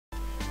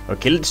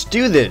Okay, let's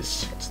do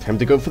this. It's time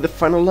to go for the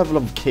final level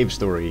of Cave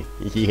Story.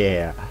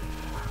 Yeah.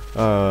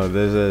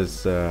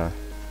 This is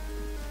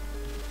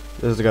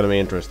gonna be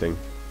interesting.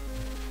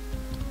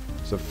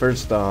 So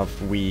first off,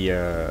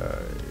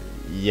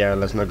 yeah,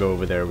 let's not go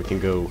over there. We can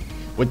go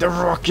with the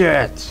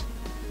rocket.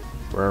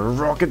 We're a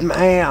rocket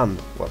man.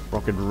 Well,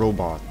 rocket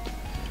robot.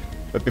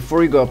 But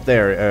before you go up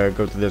there,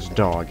 go to this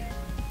dog.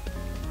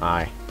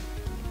 Hi.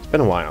 It's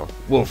been a while.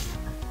 Wolf.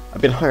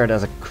 I've been hired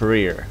as a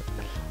courier.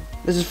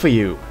 This is for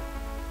you.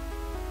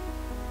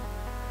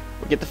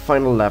 We get the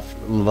final life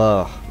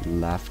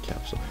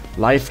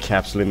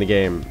capsule in the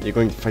game. You're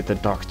going to fight the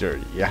doctor.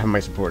 You have my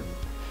support.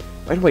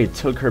 By the way,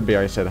 tell Kirby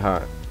I said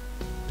hi.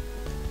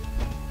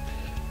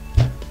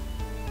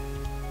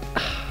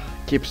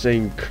 Keep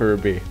saying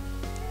Kirby.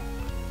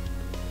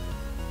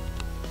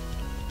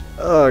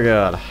 Oh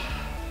god.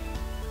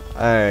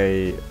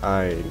 I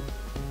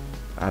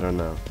don't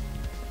know.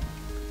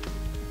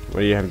 What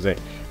do you have to say?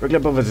 Regular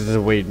above us is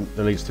a way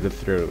that leads to the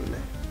throne.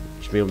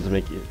 You should be able to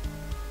make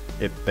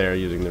it there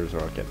using the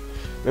rocket.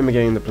 Remember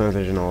getting the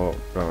plantation all...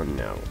 Oh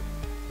no.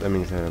 That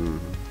means, eh?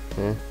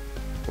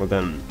 Well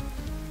then,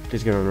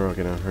 please get on the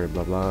rocket and hurry,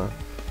 blah blah.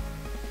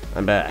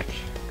 I'm back.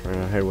 Trying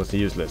to hide was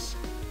useless.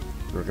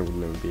 The rocket will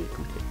never be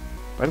complete.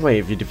 By the way,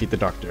 if you defeat the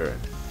doctor,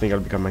 think I'll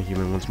become a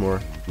human once more?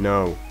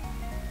 No.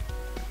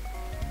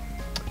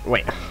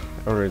 Wait, I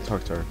already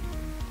talked to her.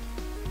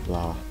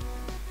 Blah.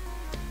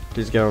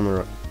 Please get on the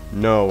rocket.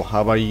 No,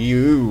 how about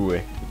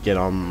you get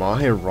on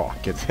my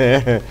rocket?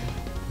 Shut up.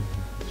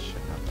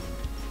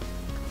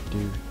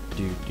 Do.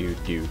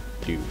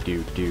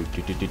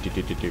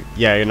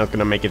 Yeah, you're not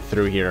gonna make it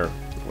through here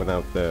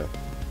without the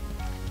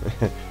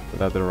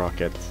without the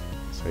rocket.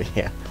 So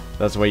yeah,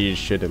 that's why you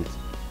shouldn't.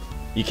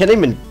 You can't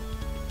even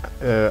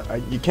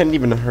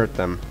hurt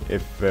them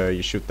if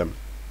you shoot them.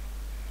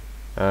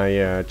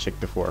 I checked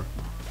before.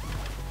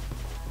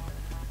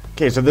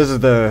 Okay, so this is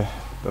the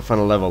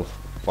final level.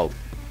 Well,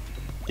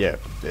 yeah,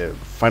 the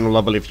final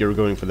level if you're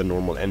going for the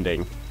normal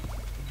ending.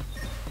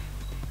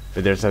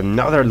 But there's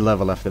another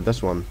level after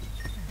this one.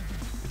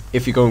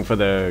 If you're going for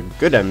the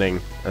good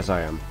ending, as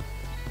I am.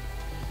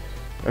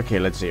 Okay,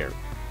 let's see here.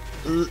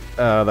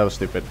 That was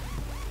stupid.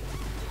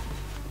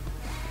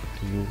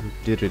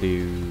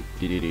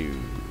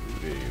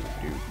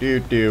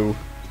 You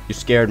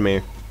scared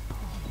me.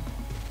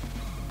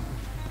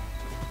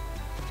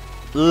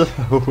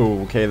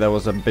 Okay, that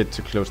was a bit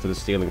too close to the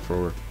ceiling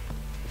for...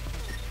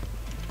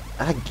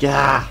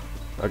 Aga!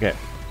 Okay.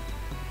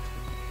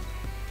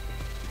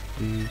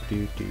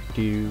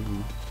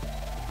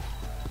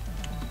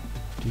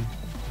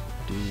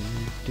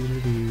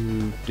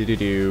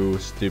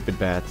 Stupid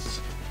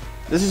bats.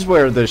 This is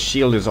where the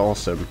shield is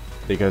awesome,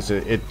 because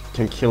it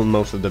can kill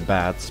most of the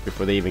bats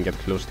before they even get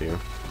close to you.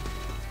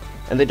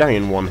 And they die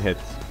in one hit,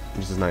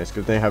 which is nice,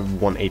 because they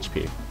have 1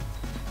 HP.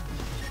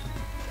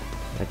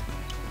 Like,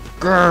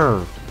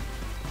 grrr!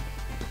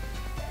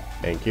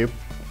 Thank you.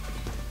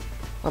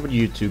 How about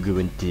you two go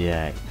and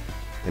die?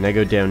 And I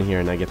go down here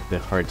and I get the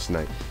hearts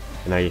and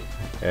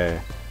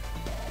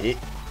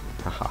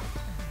haha.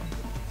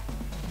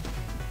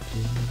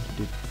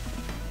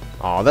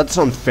 Oh, that's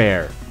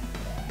unfair.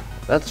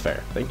 That's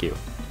fair, thank you.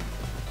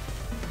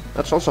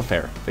 That's also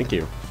fair, thank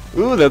you.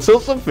 Ooh, that's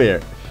also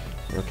fair.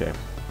 Okay.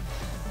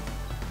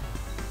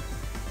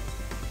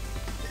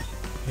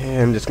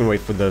 Yeah, I'm just gonna wait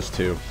for those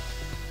two.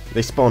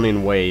 They spawn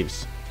in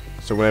waves.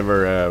 So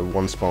whenever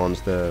one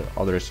spawns, the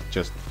others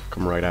just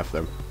come right after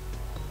them.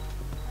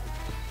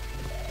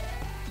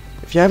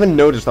 If you haven't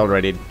noticed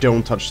already,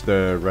 don't touch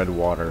the red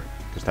water,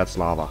 because that's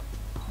lava.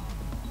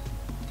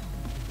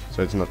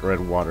 So it's not red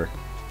water.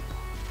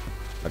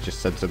 I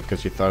just said so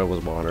because you thought it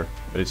was water,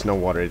 but it's no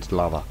water, it's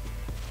lava.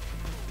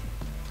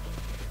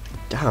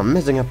 Damn, I'm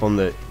messing up on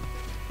the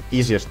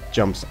easiest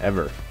jumps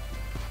ever.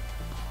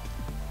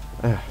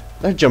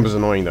 That jump is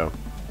annoying though.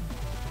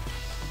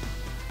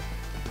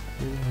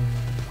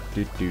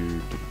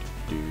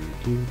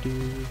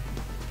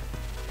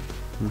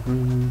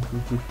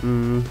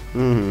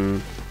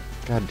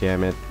 God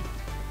damn it.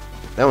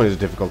 That one is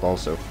difficult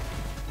also.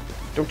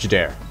 Don't you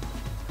dare.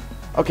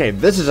 Okay,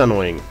 this is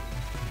annoying.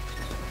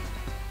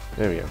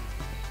 There we go.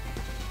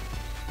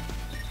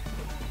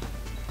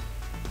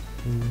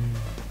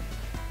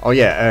 Oh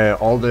yeah,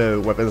 all the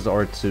weapons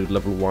are to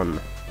level 1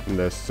 in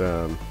this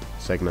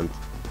segment.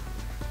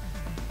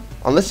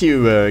 Unless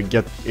you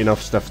get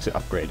enough stuff to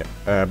upgrade.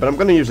 But I'm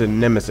gonna use a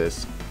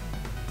Nemesis.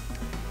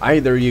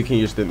 Either you can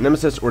use the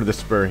Nemesis or the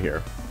Spur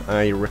here.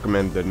 I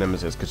recommend the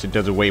Nemesis because it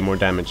does way more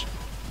damage.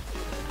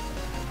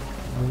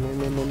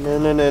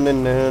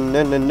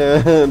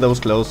 That was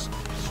close.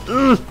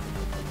 I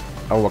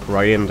walked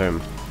right into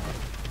him.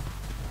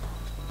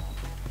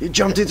 You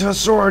jumped into a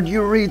sword,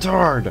 you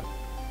retard!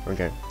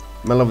 Okay.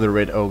 I love the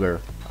red ogre.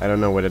 I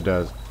don't know what it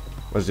does.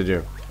 What does it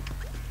do?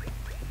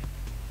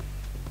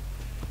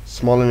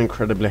 Small and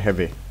incredibly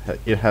heavy.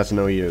 It has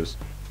no use.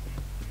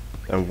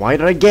 And why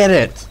did I get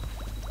it?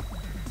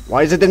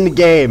 Why is it in the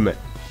game?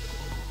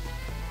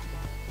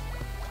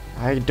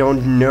 I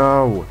don't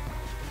know.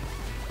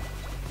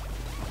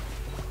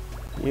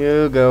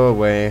 You go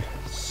away,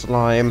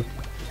 slime.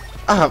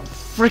 Ah,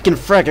 freaking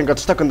frack! I got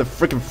stuck on the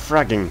freaking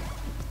fracking.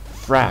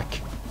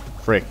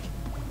 Frick.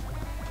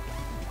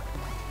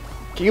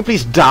 Can you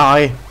please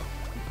die?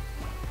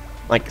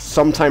 Like,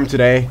 sometime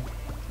today?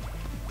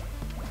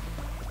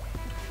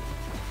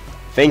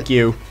 Thank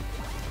you.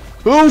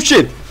 Oh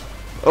shit!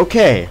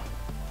 Okay.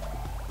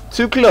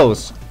 Too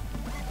close.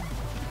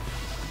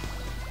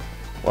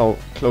 Well,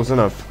 close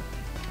enough.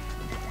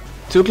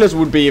 Too close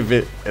would be if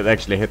it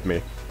actually hit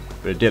me.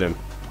 But it didn't.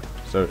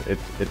 So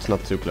it's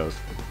not too close.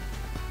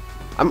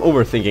 I'm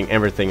overthinking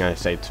everything I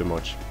say too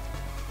much.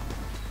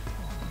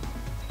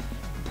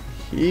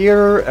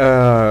 Here,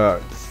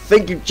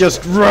 think you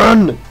just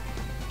run!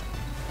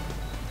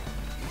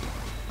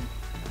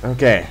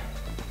 Okay.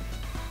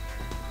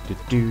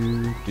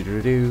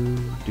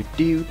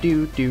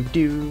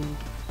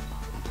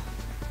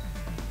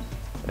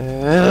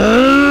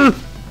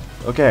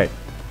 Okay.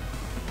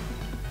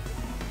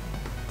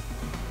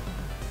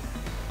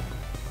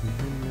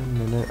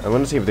 I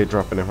want to see if they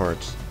drop any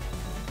hearts.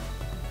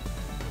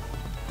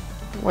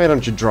 Why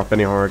don't you drop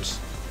any hearts?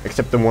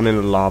 Except the one in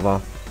the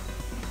lava.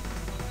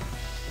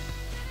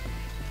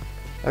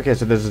 Okay,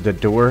 so this is the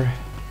door.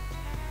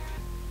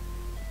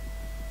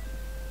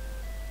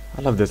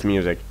 I love this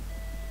music.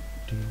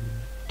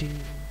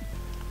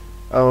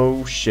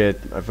 Oh shit,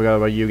 I forgot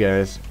about you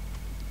guys.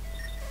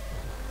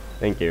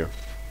 Thank you.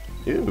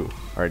 Ooh,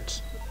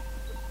 hearts.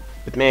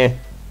 With me.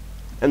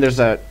 And there's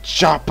a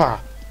chopper.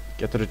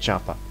 Get to the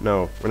chopper.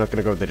 No, we're not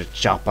gonna go to the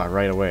chopper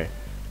right away.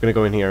 We're gonna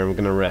go in here and we're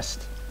gonna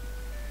rest.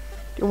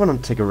 Do you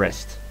want to take a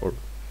rest? Or do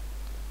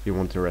you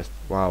want to rest?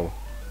 Wow.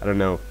 I don't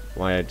know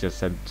why I just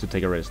said to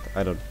take a rest.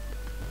 I don't.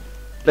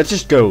 Let's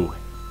just go.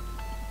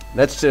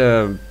 That's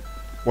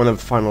one of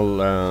the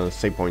final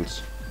save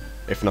points.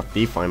 If not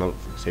the final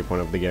save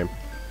point of the game.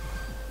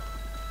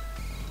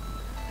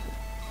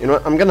 You know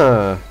what? I'm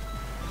gonna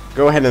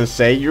go ahead and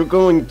say you're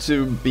going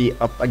to be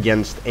up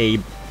against a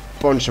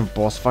bunch of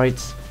boss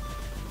fights.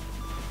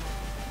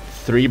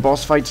 3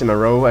 boss fights in a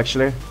row,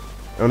 actually.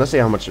 I wanna see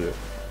how much it is.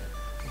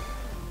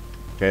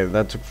 Okay,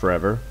 that took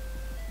forever.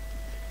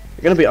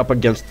 You're gonna be up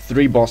against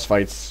 3 boss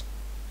fights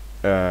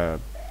at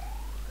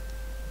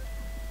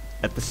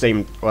the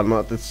same, well, not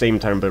at the same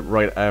time, but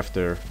right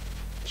after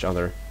each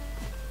other.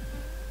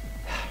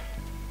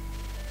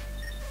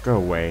 Go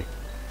away.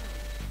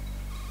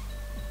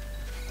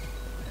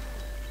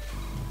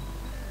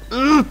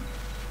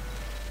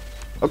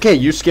 Okay,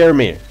 you scare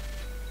me.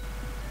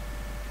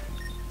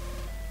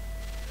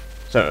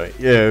 So,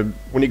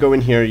 when you go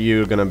in here,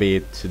 you're gonna be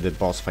to the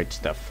boss fight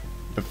stuff.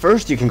 But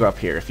first, you can go up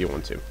here if you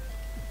want to.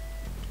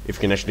 If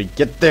you can actually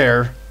get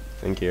there.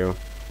 Thank you.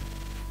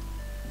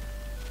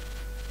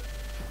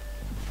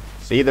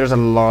 See, there's a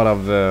lot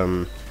of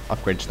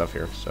upgrade stuff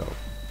here, so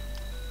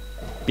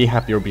be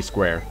happy or be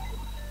square.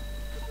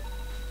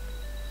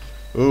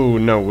 Ooh,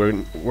 no,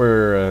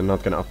 we're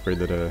not gonna upgrade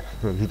the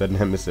the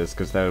Nemesis,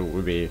 because that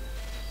would be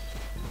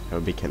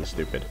kind of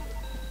stupid.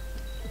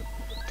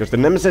 Because the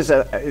Nemesis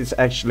is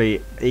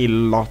actually a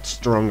lot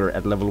stronger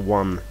at level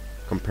 1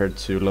 compared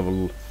to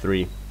level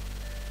 3.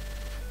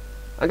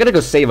 I'm gonna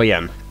go save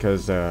again,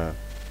 because yeah,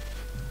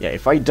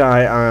 if I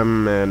die,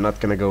 I'm not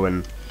gonna go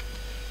and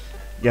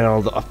get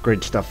all the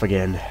upgrade stuff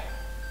again.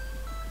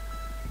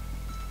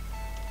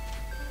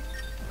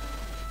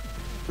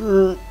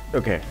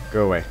 Okay,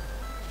 go away.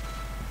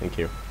 Thank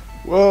you.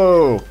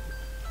 Whoa!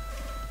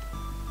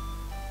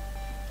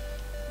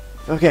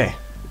 Okay,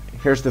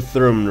 here's the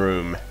throne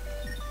room.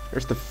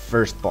 Here's the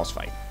first boss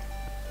fight.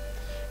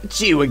 It's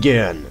you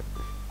again!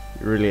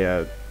 You really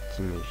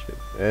some shit,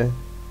 eh?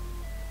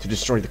 To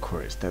destroy the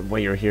chorus, that why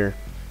you're here.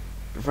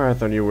 Before I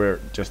thought you were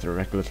just a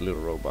reckless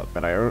little robot,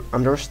 but I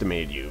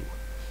underestimated you. You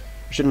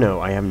should know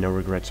I have no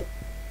regrets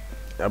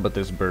about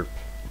this burp.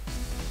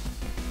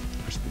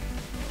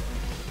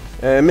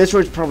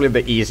 Misro's probably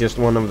the easiest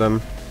one of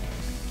them.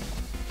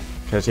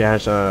 Because he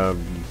has a...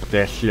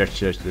 she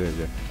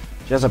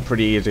has a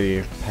pretty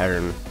easy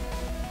pattern.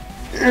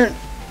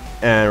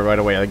 And right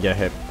away I get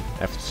hit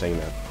after saying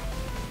that.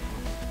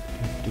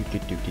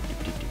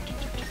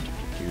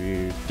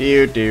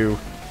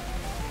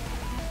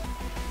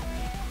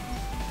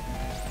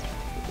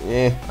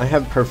 Yeah, I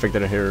have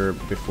perfected it here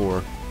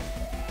before.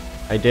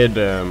 I did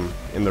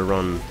in the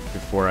run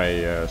before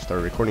I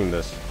started recording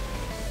this.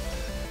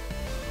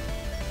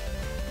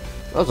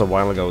 That was a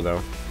while ago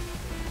though.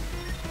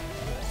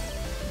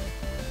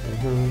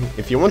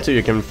 If you want to,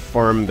 you can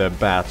farm the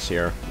bats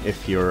here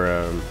if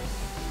you're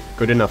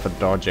good enough at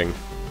dodging.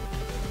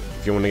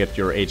 If you want to get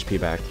your HP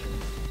back.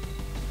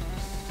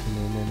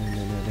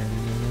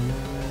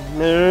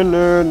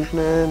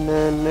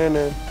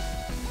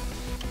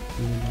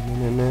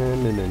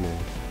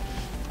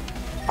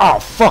 Oh,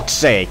 fuck's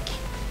sake!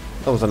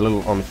 That was a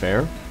little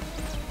unfair.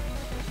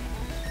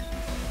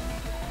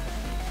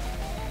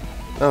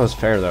 That was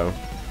fair though.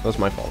 That was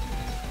my fault.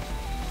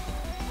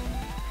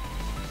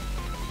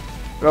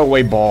 Go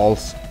away,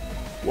 balls.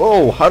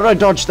 Whoa, how did I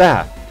dodge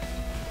that?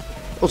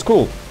 That was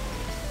cool.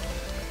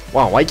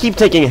 Wow, I keep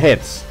taking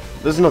hits.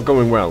 This is not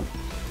going well.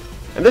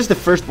 And this is the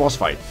first boss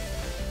fight.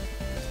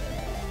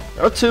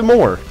 There are 2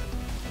 more.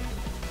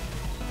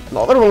 The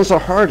other ones are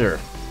harder.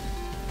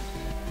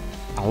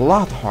 A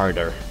lot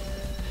harder.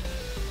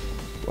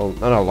 Well,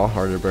 not a lot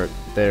harder, but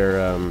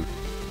they're,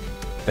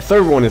 the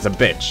third one is a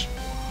bitch.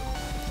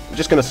 I'm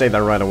just gonna say that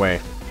right away.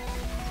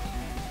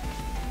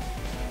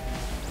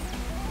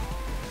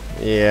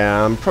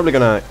 Yeah, I'm probably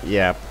gonna,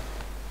 yeah.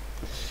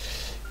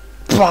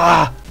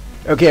 Bah!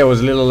 Okay, I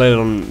was a little late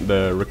on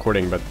the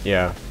recording, but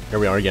yeah, here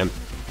we are again.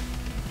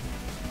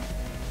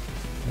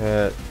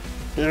 The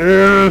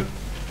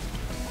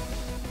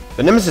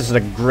Nemesis is a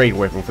great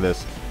weapon for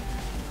this.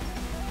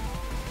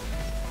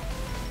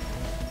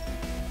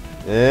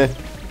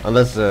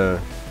 Unless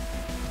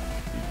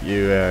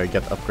you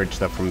get upgrade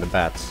stuff from the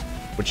bats,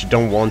 which you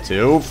don't want to.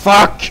 Oh,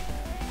 fuck!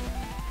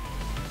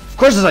 Of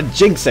course it's a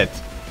jinx it!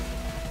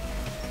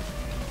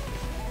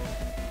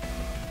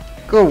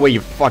 Go away,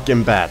 you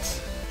fucking bats.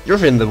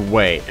 You're in the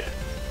way.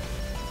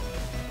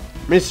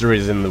 Mystery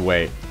is in the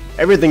way.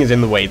 Everything is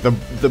in the way. The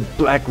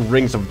black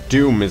rings of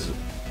doom is...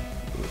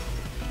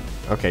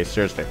 Okay,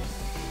 seriously.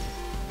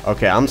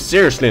 Okay, I'm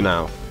seriously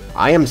now.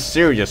 I am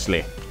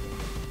seriously.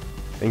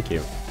 Thank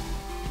you.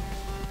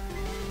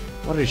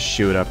 What is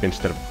shoot up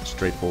instead of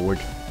straightforward?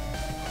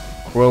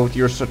 Quote,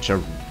 you're such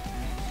a...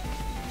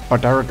 I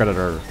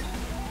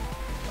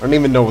don't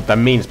even know what that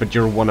means, but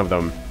you're one of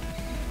them.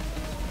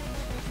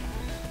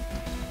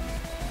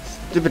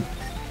 Stupid...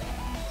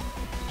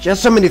 She has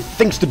so many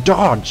things to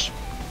dodge!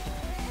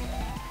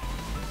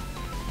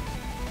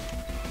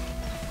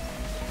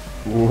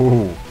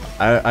 Ooh,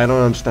 I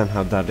don't understand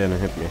how that didn't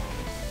hit me.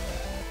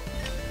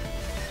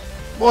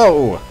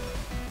 Whoa!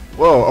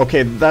 Whoa,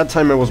 okay, that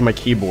time it was my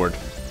keyboard.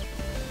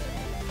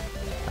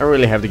 I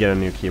really have to get a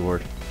new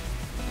keyboard.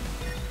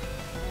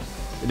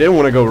 It didn't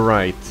want to go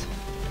right.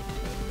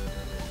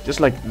 Just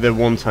like the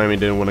one time it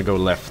didn't want to go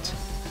left.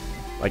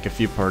 Like a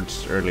few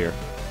parts earlier.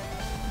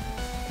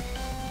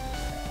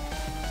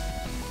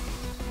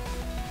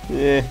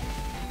 Yeah.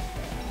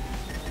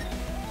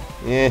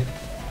 Yeah.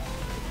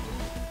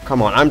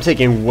 Come on, I'm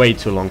taking way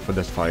too long for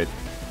this fight.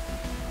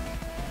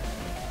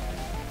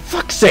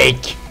 Fuck's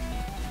sake!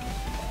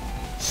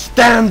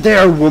 Stand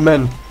there,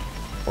 woman!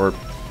 Or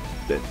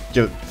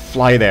just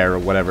fly there, or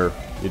whatever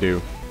you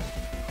do.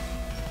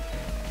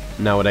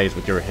 Nowadays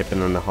with your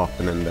hipping and the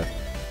hopping and the...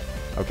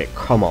 Okay,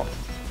 come on.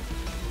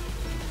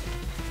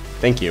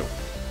 Thank you.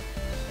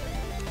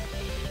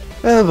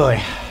 Oh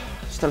boy.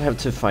 Still have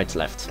 2 fights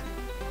left.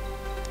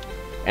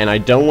 And I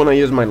don't want to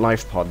use my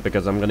life pod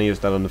because I'm gonna use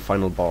that on the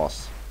final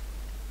boss.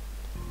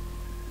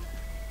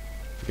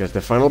 Because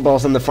the final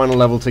boss and the final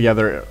level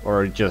together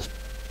are just...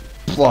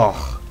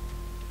 Blah.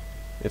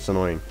 It's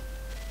annoying.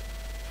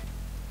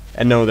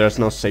 And no, there's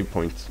no save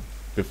point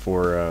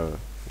before,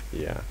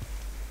 yeah.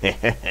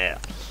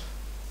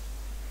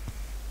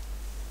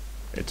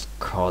 It's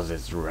cause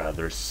it's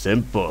rather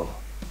simple.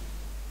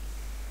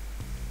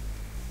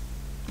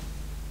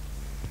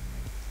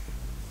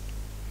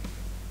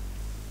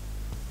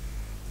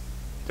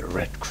 The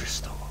red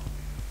crystal.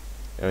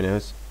 Oh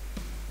noes.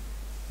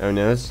 Oh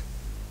noes.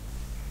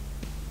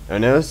 Oh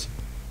noes.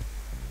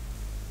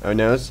 Oh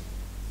noes.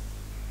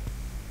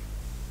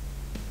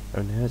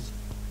 Oh noes.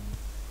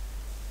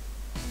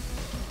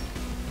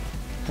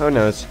 Oh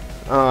noes.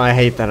 Oh, I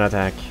hate that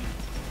attack.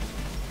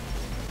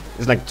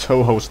 It's like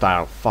Toho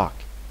style. Fuck.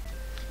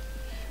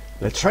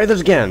 Let's try this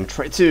again.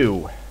 Try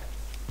 2.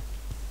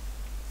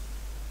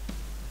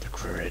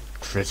 The red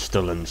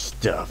crystal and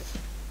stuff.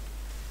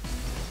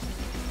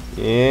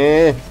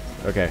 Yeah.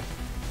 Okay.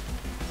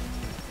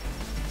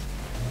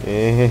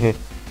 Yeah.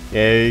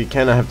 Yeah, you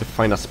kinda have to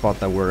find a spot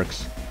that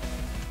works.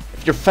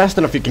 If you're fast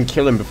enough, you can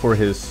kill him before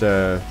his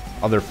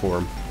other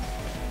form.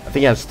 I think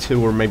he has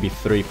 2 or maybe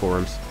 3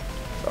 forms.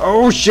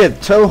 Oh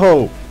shit!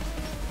 Toho!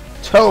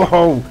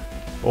 Toho!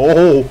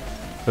 Oh!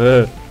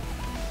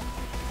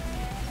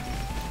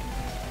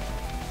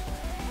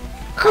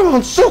 Come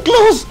on, so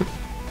close!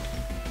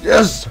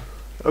 Yes!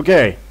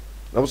 Okay.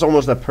 That was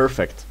almost that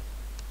perfect.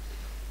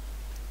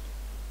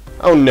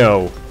 Oh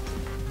no.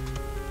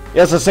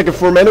 Yes, a second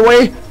form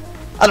anyway?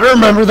 I don't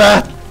remember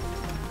that!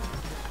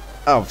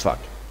 Oh fuck.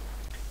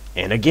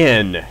 And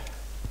again.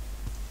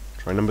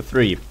 Try number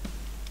 3.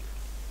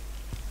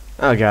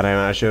 Oh god,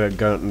 I should have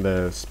gotten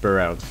the spur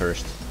out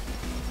first.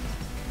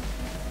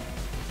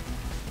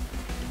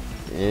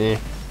 Eh.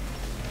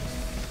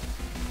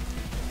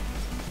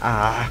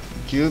 Ah,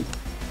 you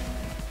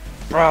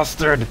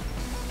bastard!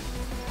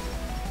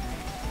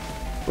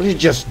 Will you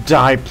just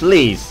die,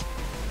 please?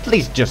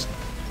 Please just...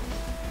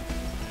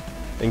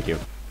 Thank you.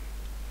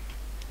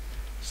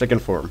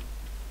 Second form.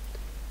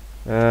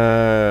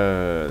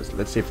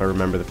 Let's see if I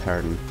remember the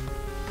pattern.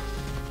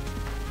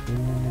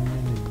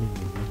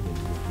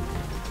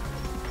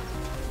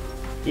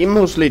 He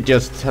mostly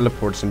just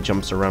teleports and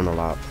jumps around a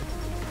lot.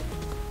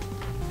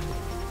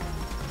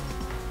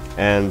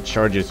 And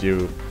charges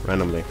you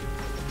randomly.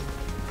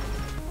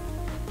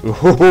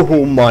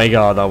 Oh my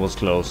god, that was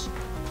close.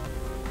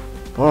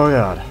 Oh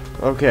god,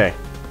 okay.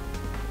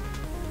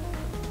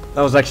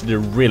 That was actually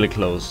really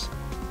close.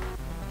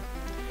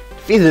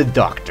 Defeat the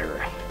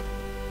doctor.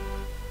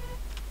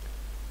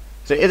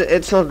 So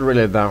it's not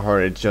really that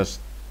hard, it's just...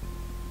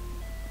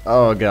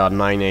 Oh god,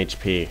 9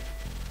 HP.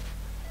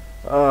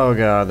 Oh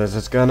god, this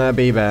is gonna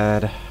be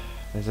bad.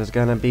 This is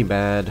gonna be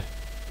bad.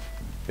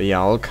 But yeah,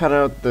 I'll cut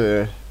out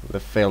the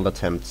failed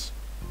attempts.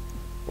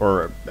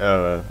 Or,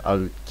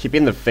 I'll keep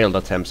in the failed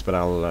attempts, but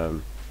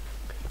I'll,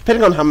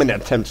 depending on how many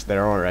attempts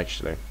there are,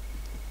 actually.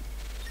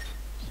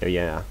 So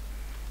yeah.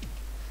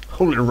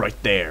 Hold it right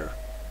there.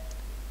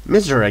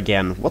 Misery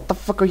again, what the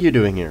fuck are you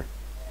doing here?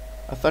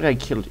 I thought I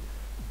killed you.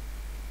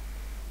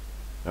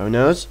 Oh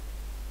noes?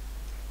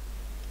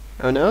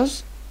 Oh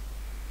noes?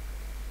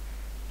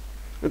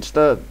 It's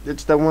the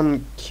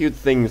one cute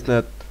thing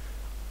that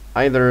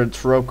either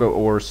Toroko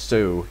or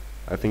Sue.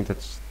 I think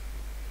that's...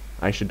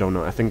 I actually don't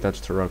know. I think that's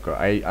Toroko.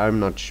 I'm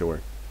not sure.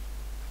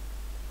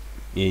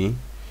 I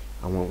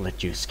won't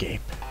let you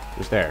escape.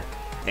 Who's there?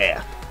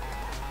 Yeah.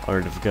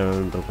 Art of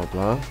gun, blah blah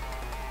blah.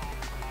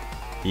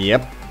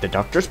 Yep, the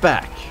doctor's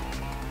back.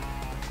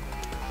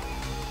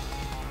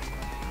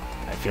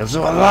 I feel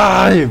so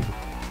alive!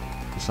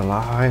 It's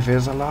alive,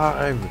 it's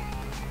alive!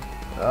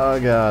 Oh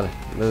god,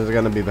 this is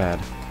gonna be bad.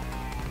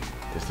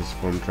 This is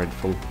form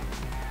dreadful.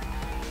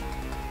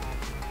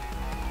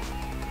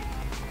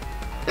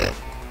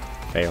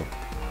 Fail.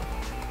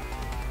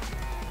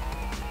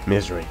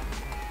 Misery.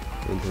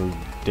 Until the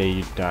day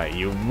you die,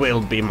 you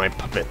will be my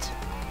puppet.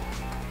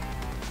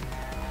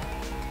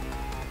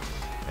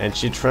 And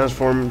she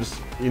transforms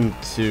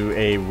into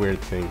a weird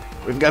thing.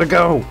 We've gotta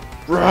go!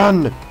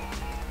 Run!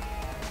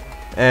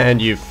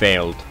 And you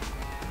failed.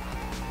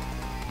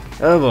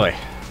 Oh boy.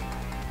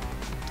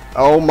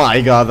 Oh my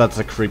god, that's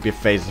a creepy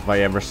face if I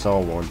ever saw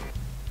one.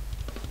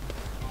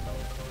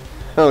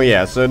 Oh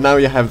yeah, so now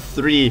you have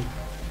three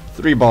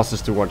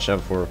bosses to watch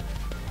out for.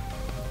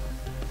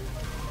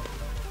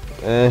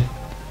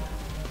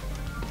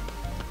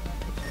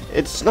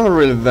 It's not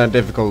really that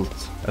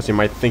difficult as you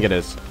might think it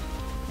is.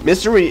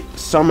 Mystery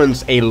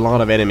summons a lot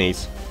of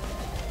enemies.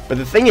 But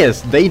the thing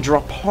is, they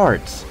drop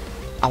hearts.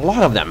 A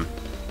lot of them.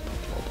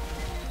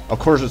 Of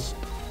course,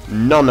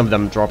 none of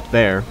them dropped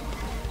there.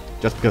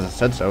 Just because I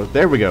said so.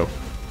 There we go.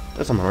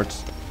 There's some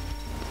hearts.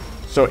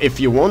 So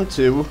if you want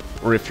to,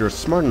 or if you're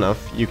smart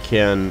enough, you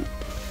can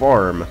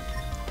farm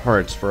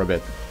hearts for a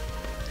bit.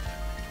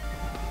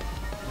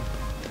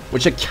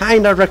 Which I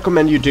kinda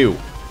recommend you do.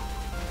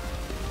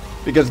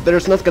 Because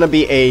there's not gonna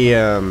be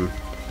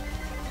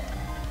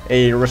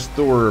a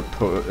restore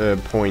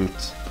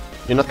point.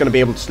 You're not gonna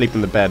be able to sleep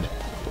in the bed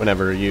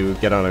whenever you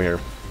get out of here.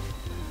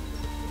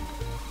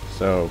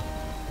 So,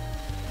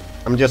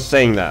 I'm just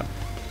saying that.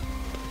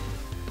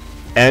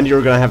 And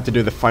you're gonna have to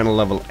do the final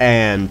level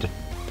and...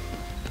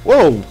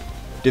 Whoa!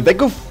 Did they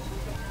go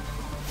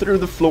through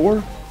the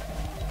floor?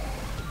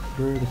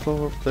 Through the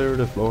floor, through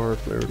the floor,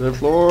 through the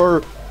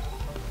floor!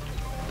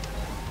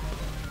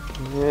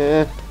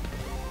 Yeah.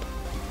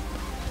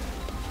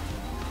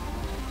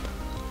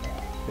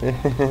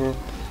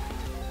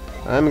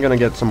 I'm gonna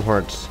get some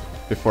hearts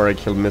before I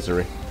kill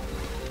Misery.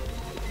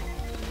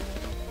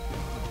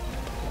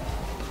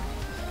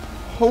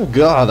 Oh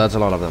god, that's a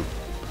lot of them.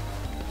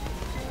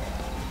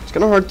 It's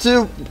gonna hurt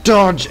to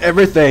dodge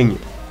everything.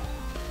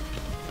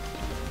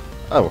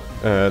 Oh,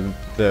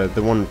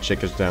 the one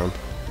chick is down.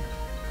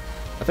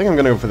 I think I'm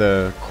gonna go for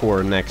the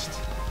core next.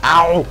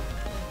 Ow!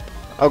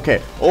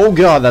 Okay. Oh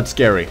god, that's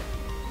scary.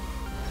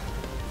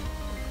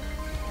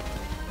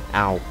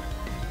 Ow.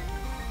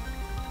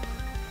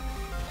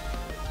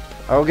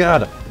 Oh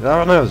god.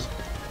 Oh no.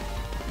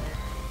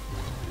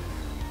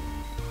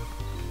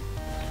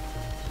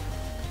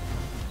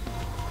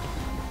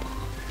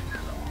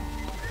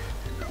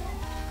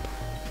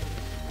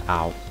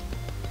 Ow.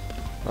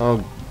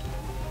 Oh.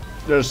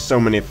 There's so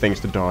many things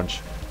to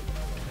dodge.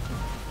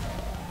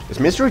 Is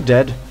Mystery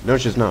dead? No,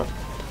 she's not.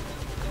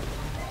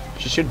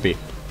 She should be.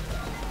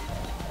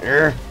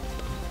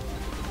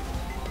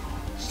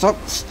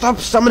 Stop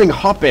summoning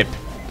Hop-Hip!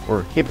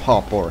 Or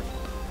Hip-Hop, or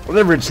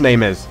whatever its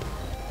name is.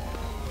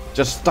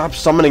 Just stop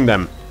summoning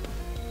them.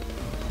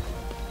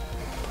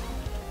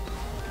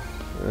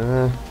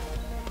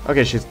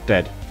 Okay, she's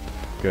dead.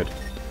 Good.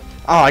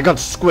 Oh, I got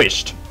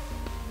squished!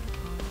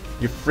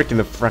 You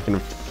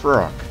frickin'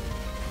 frog.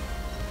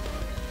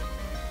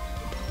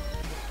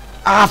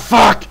 Ah,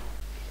 fuck!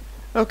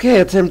 Okay,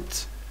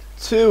 attempt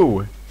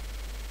 2.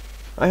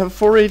 I have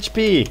 4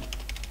 HP.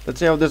 Let's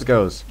see how this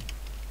goes.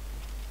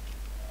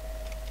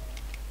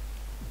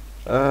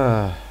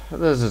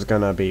 This is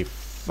gonna be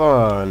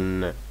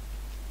fun.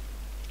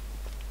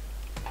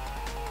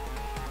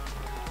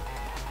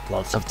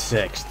 Lots of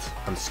text.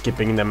 I'm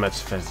skipping them as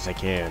fast as I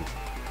can.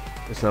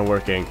 It's not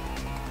working.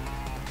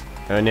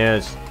 Oh no.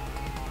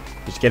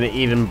 She's getting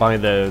eaten by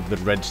the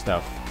red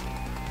stuff.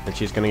 And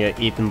she's gonna get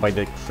eaten by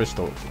the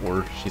crystal.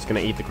 Or she's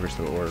gonna eat the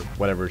crystal, or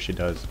whatever she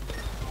does.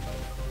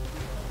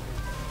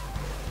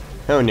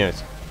 Oh no.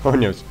 Oh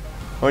no.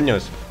 Oh no.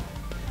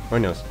 Oh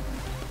no.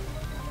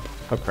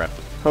 Oh crap.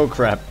 Oh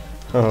crap.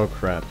 Oh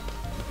crap.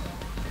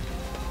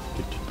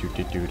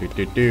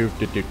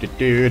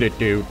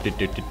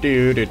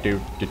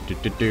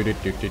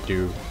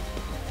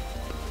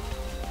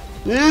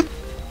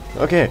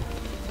 Okay.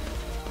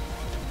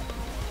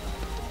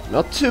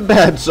 Not too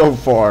bad so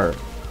far.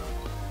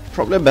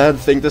 Probably a bad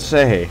thing to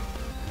say.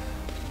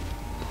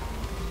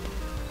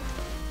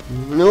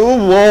 No,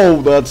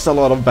 whoa, that's a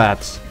lot of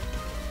bats.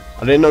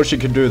 I didn't know she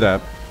could do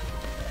that.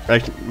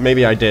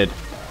 Maybe I did.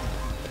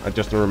 I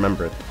just don't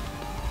remember it.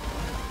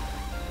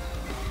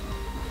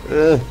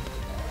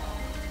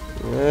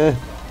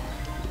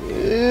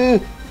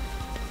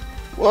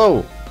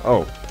 Whoa!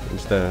 Oh,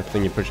 it's the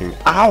thing you're pushing.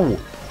 Ow!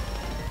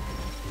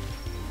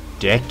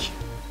 Dick.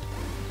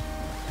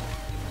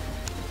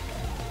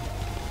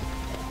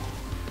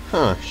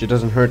 Huh, she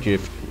doesn't hurt you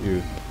if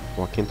you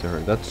walk into her.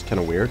 That's kind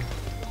of weird.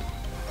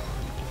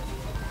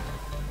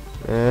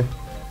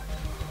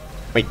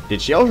 Wait,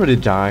 did she already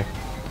die?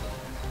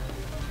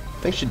 I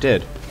think she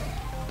did.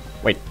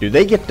 Wait, do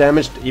they get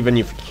damaged even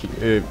if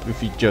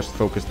you just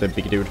focus the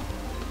big dude?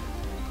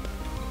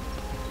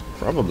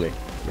 Probably.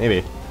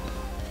 Maybe.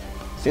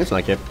 Seems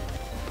like it.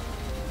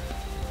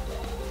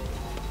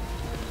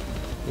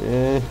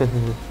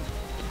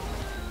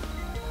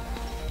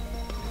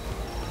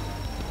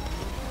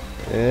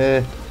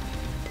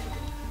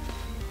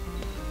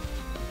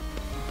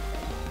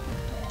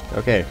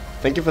 Okay,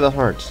 thank you for the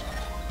hearts.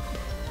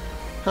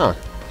 Huh,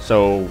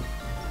 so...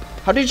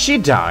 how did she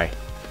die?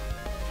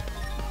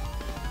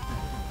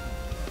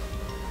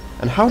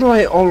 And how do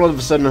I all of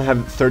a sudden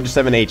have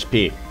 37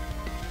 HP?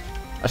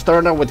 I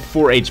started out with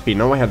 4 HP,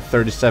 now I have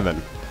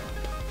 37.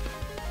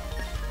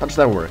 How does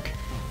that work?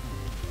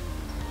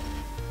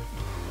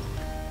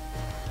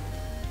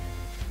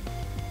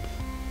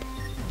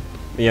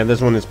 Yeah, this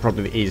one is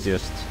probably the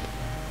easiest.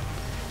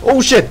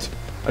 Oh shit!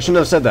 I shouldn't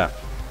have said that.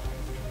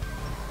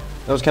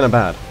 That was kind of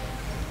bad.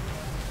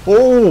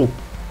 Oh!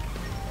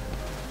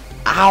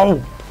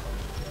 Ow!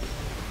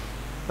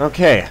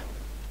 Okay.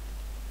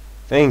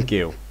 Thank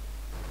you.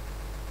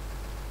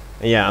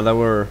 Yeah, that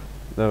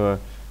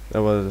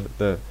was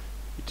the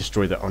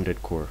destroy the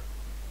undead core.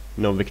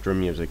 No victory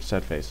music,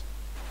 sad face.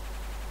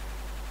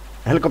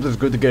 Helicopter's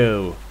good to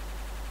go.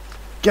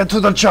 Get to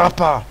the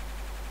chopper!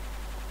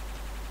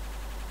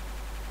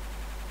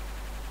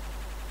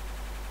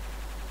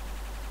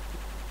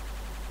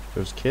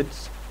 Those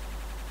kids?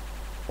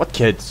 What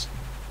kids?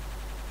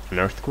 An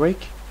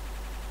earthquake?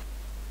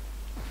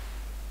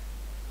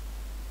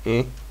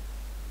 Eh?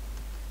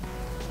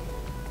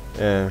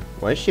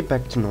 Why is she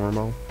back to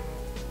normal?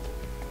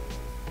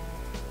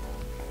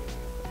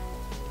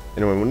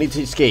 Anyway, we need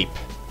to escape.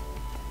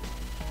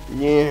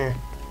 Yeah.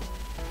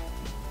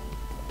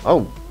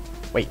 Oh,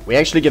 wait, we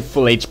actually get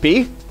full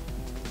HP?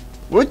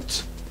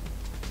 What?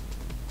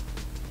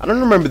 I don't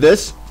remember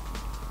this.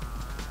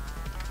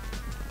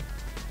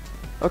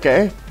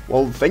 Okay,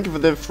 well, thank you for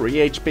the free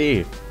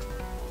HP.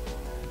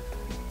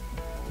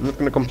 I'm not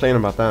gonna complain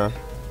about that.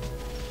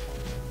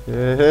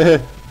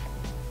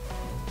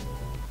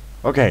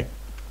 Okay.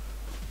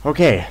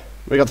 Okay,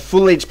 we got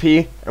full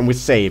HP and we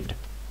saved.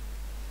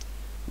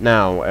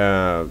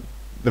 Now,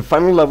 the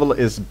final level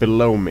is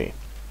below me.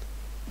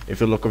 If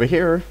you look over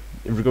here,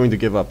 if we're going to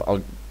give up,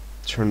 I'll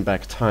turn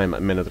back time a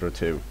minute or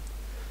two.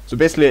 So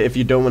basically, if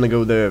you don't want to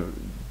go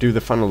do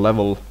the final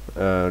level,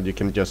 you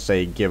can just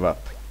say give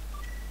up.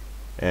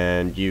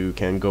 And you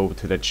can go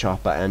to the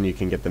chopper and you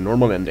can get the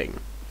normal ending.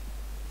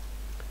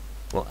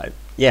 Well,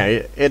 yeah,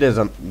 it is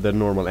the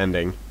normal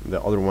ending.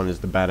 The other one is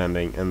the bad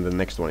ending, and the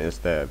next one is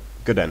the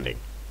good ending.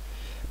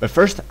 But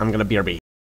first, I'm gonna BRB.